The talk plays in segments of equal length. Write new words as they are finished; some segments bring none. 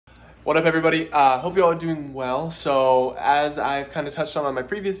What up, everybody? Hope you all are doing well. So as I've kind of touched on my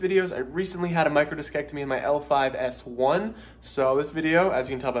previous videos, I recently had a microdiscectomy in my L5-S1. So this video, as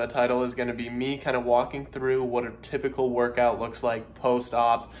you can tell by the title, is going to be me kind of walking through what a typical workout looks like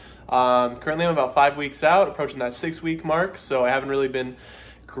post-op. Currently I'm about 5 weeks out, approaching that 6-week mark, so I haven't really been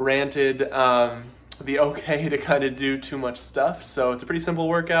granted the okay to kind of do too much stuff. So it's a pretty simple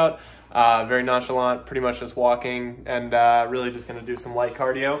workout, very nonchalant, pretty much just walking, and really just gonna do some light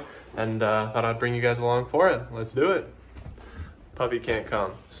cardio, and thought I'd bring you guys along for it. Let's do it. Puppy can't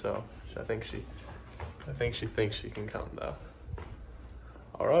come, so I think she thinks she can come though.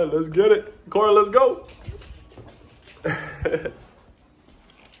 All right, let's get it. Cora, let's go.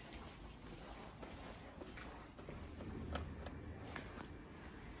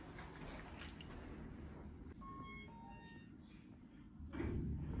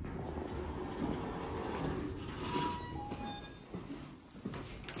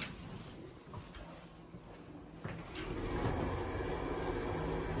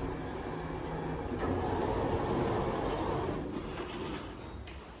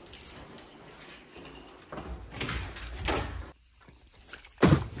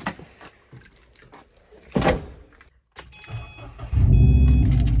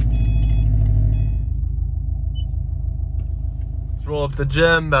 Roll up to the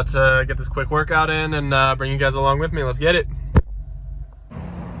gym, about to get this quick workout in and bring you guys along with me. Let's get it.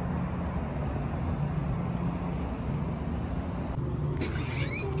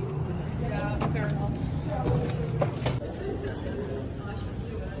 Yeah, fair enough.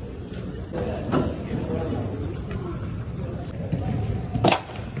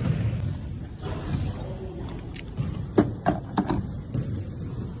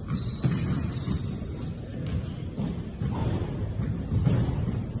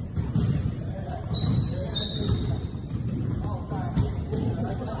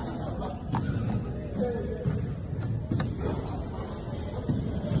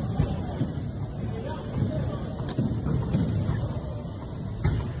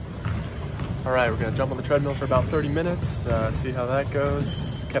 All right, we're gonna jump on the treadmill for about 30 minutes, see how that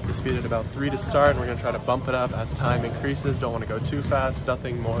goes. Kept the speed at about 3 to start, and we're gonna try to bump it up as time increases. Don't wanna go too fast,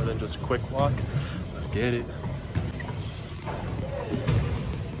 nothing more than just a quick walk. Let's get it.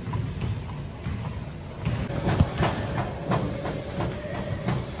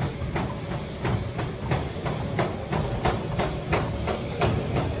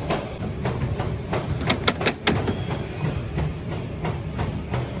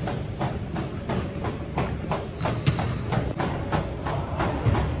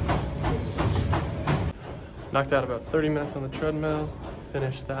 Knocked out about 30 minutes on the treadmill,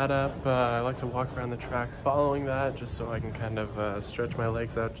 finished that up. I like to walk around the track following that just so I can kind of stretch my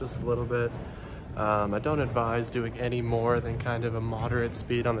legs out just a little bit. I don't advise doing any more than kind of a moderate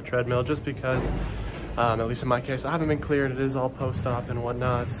speed on the treadmill just because, at least in my case, I haven't been cleared. It is all post-op and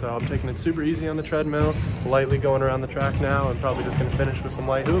whatnot, so I'm taking it super easy on the treadmill, lightly going around the track now, and probably just gonna finish with some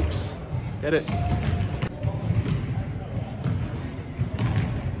light hoops. Let's get it.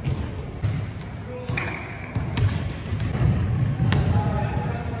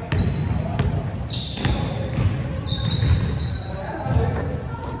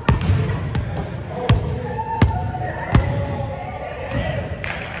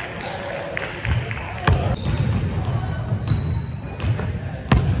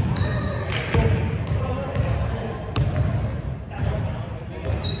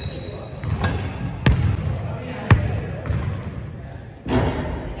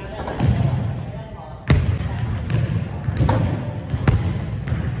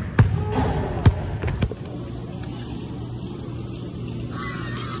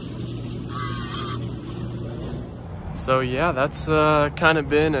 So yeah, that's kind of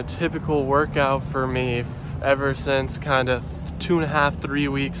been a typical workout for me ever since kind of 2.5 to 3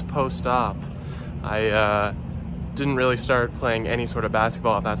 weeks post-op. I didn't really start playing any sort of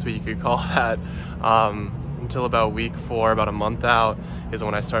basketball, if that's what you could call that, until about week 4, about a month out, is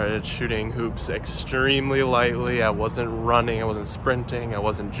when I started shooting hoops extremely lightly. I wasn't running, I wasn't sprinting, I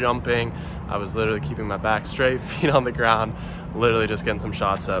wasn't jumping. I was literally keeping my back straight, feet on the ground, literally just getting some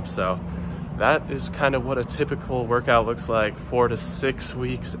shots up. So that is kind of what a typical workout looks like. 4 to 6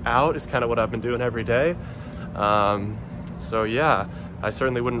 weeks out is kind of what I've been doing every day. So yeah, I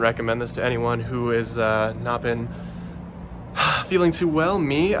certainly wouldn't recommend this to anyone who has not been feeling too well.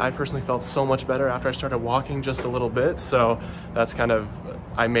 Me, I personally felt so much better after I started walking just a little bit. So that's kind of,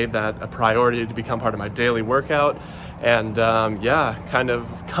 I made that a priority to become part of my daily workout. And yeah, kind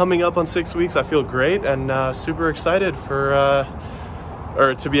of coming up on 6 weeks, I feel great and super excited for,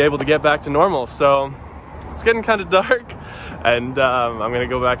 or to be able to get back to normal. So it's getting kind of dark. And I'm gonna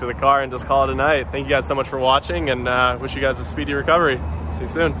go back to the car and just call it a night. Thank you guys so much for watching, and wish you guys a speedy recovery. See you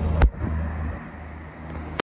soon.